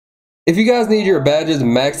If you guys need your badges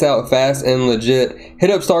maxed out fast and legit, hit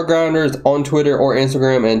up Star Grinders on Twitter or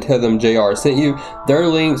Instagram and tell them JR sent you. Their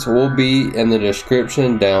links will be in the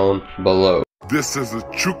description down below. This is a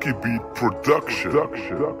Chucky Beat production.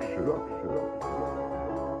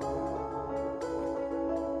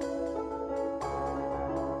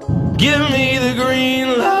 Give me the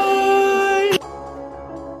green light.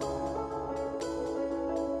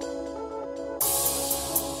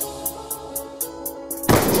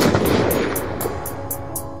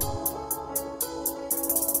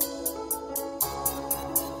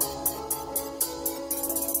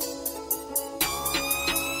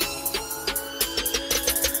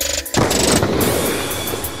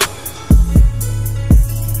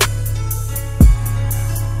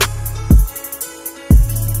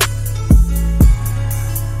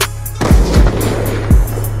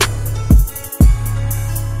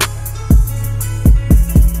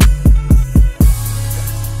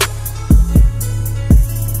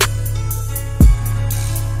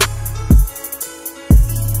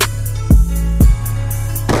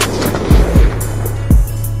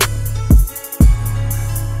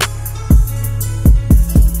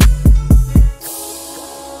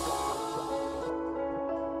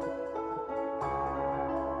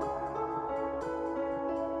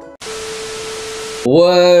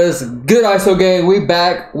 What's good, ISO gang? We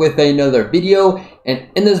back with another video, and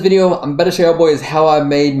in this video I'm about to show you boys how I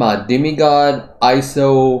made my demigod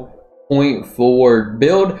ISO point forward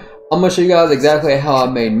build. I'm going to show you guys exactly how I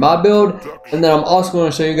made my build, and then I'm also going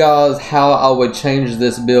to show you guys how I would change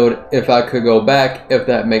this build if I could go back, if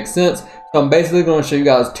that makes sense. So I'm basically going to show you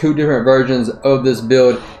guys two different versions of this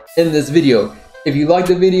build in this video. If you like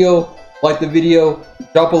the video,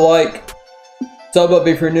 drop a like, sub up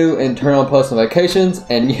if you're new, and turn on post notifications.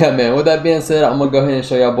 And yeah, man, with that being said, I'm gonna go ahead and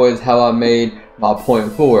show y'all boys how I made my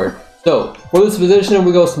point forward. So for this position,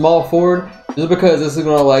 we go small forward just because this is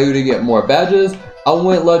gonna allow you to get more badges. I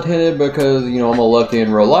went left-handed because, you know, I'm a lefty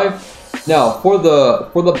in real life. Now for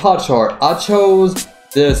the pie chart, I chose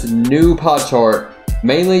this new pie chart,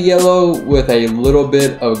 mainly yellow with a little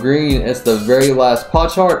bit of green. It's the very last pie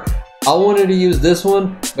chart. I wanted to use this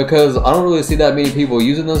one because I don't really see that many people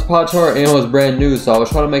using this pie chart, and it was brand new, so I was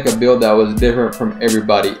trying to make a build that was different from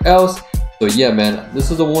everybody else. So yeah, man, this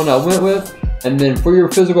is the one I went with. And then for your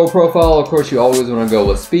physical profile, of course, you always want to go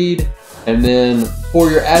with speed. And then for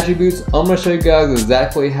your attributes, I'm going to show you guys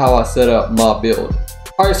exactly how I set up my build.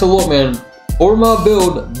 Alright, so look, man, for my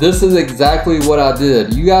build, this is exactly what I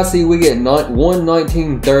did. You guys see we get 1,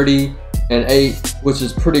 19, 30, and 8, which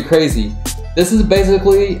is pretty crazy. This is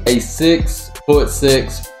basically a 6'6"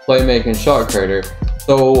 playmaking shot creator.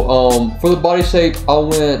 So for the body shape, I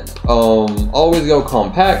went always go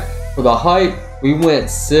compact. For the height, we went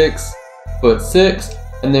 6'6",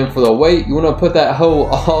 and then for the weight, you want to put that hoe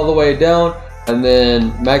all the way down and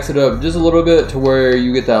then max it up just a little bit to where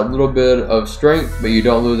you get that little bit of strength, but you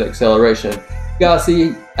don't lose acceleration. You guys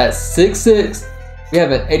see at 6'6", we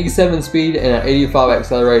have an 87 speed and an 85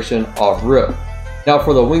 acceleration off rip. Now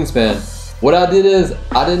for the wingspan, what I did is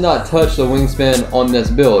I did not touch the wingspan on this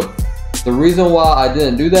build. The reason why I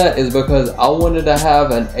didn't do that is because I wanted to have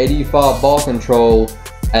an 85 ball control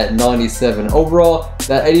at 97 overall.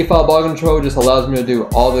 That 85 ball control just allows me to do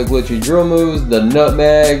all the glitchy drill moves, the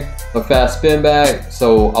nutmeg, the fast spin back.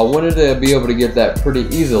 So I wanted to be able to get that pretty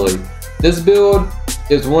easily. This build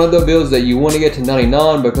is one of the builds that you want to get to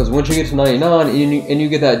 99, because once you get to 99 and you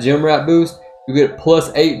get that gym rat boost, you get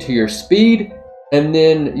 +8 to your speed. And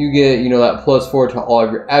then you get, you know, that +4 to all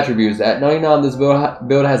of your attributes. At 99, this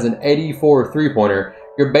build has an 84 3-pointer.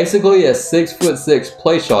 You're basically a 6'6"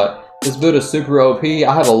 play shot. This build is super OP.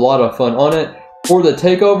 I have a lot of fun on it. For the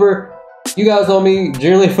takeover, you guys know me.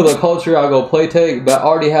 Generally for the culture, I go play take, but I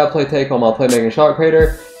already have play take on my playmaking shot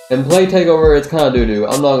creator. And play takeover, it's kind of doo-doo.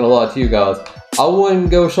 I'm not gonna lie to you guys. I wouldn't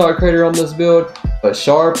go shot creator on this build, but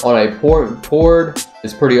sharp on a point forward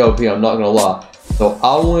is pretty OP. I'm not gonna lie. So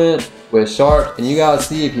I went with sharp, and you guys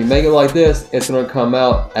see if you make it like this, it's going to come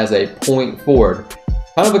out as a point forward.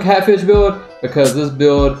 Kind of a catfish build because this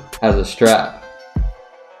build has a strap.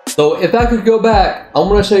 So if I could go back, I'm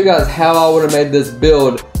going to show you guys how I would have made this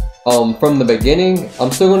build from the beginning.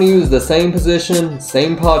 I'm still going to use the same position,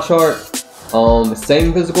 same pie chart,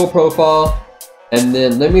 same physical profile, and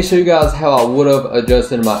then let me show you guys how I would have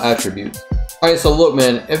adjusted my attributes. Alright, so look,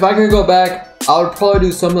 man, if I could go back, I would probably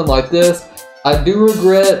do something like this. I do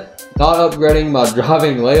regret not upgrading my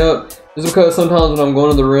driving layup, just because sometimes when I'm going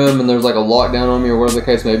to the rim and there's like a lockdown on me or whatever the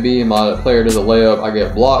case may be, and my player does a layup, I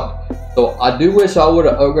get blocked. So I do wish I would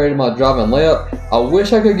have upgraded my driving layup. I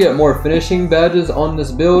wish I could get more finishing badges on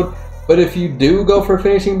this build, But if you do go for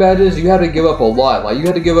finishing badges, you have to give up a lot. Like you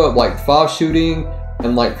have to give up like 5 shooting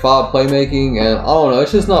and like 5 playmaking, and I don't know,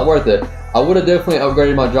 it's just not worth it. I would have definitely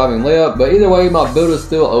upgraded my driving layup, but either way, my build is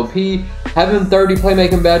still OP. Having 30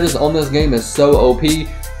 playmaking badges on this game is so OP,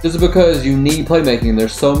 just because you need playmaking.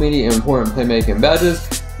 There's so many important playmaking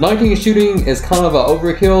badges. 19 shooting is kind of an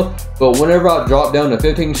overkill, but whenever I drop down to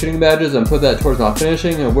 15 shooting badges and put that towards my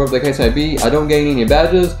finishing and wherever the case may be, I don't gain any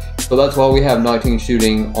badges, so that's why we have 19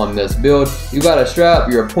 shooting on this build. You got a strap,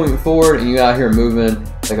 you're a point forward, and you're out here moving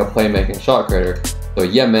like a playmaking shot creator. So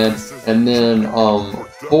yeah, man. And then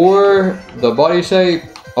for the body shape,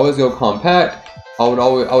 I always go compact. I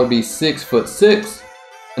would be 6'6",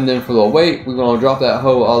 and then for the weight, we're gonna drop that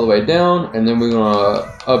hoe all the way down, and then we're gonna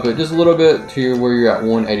up it just a little bit to where you're at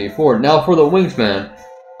 184. Now for the wingspan,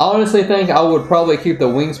 I honestly think I would probably keep the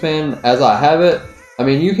wingspan as I have it. I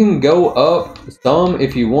mean, you can go up some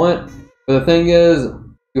if you want, but the thing is,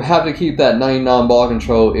 you have to keep that 99 ball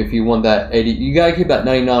control if you want that 80. You gotta keep that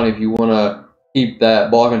 99 if you wanna keep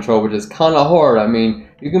that ball control, which is kind of hard. I mean,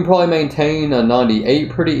 you can probably maintain a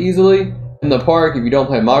 98 pretty easily in the park if you don't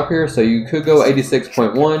play my career, so you could go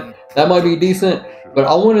 86.1. That might be decent, but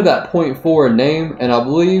I wanted that .4 name, and I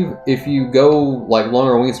believe if you go like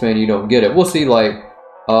longer wingspan, you don't get it. We'll see. Like,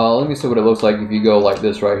 let me see what it looks like if you go like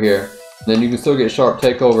this right here. Then you can still get sharp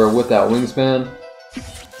takeover with that wingspan.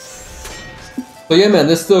 So yeah, man,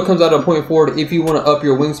 this still comes out of .4 if you want to up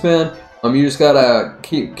your wingspan. You just gotta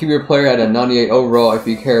keep your player at a 98 overall if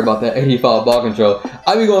you care about that 85 ball control.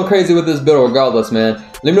 I be going crazy with this build regardless, man.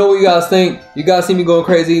 Let me know what you guys think. You guys see me going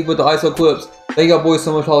crazy with the ISO clips. Thank y'all boys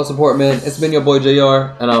so much for all the support, man. It's been your boy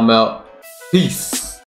JR, and I'm out. Peace.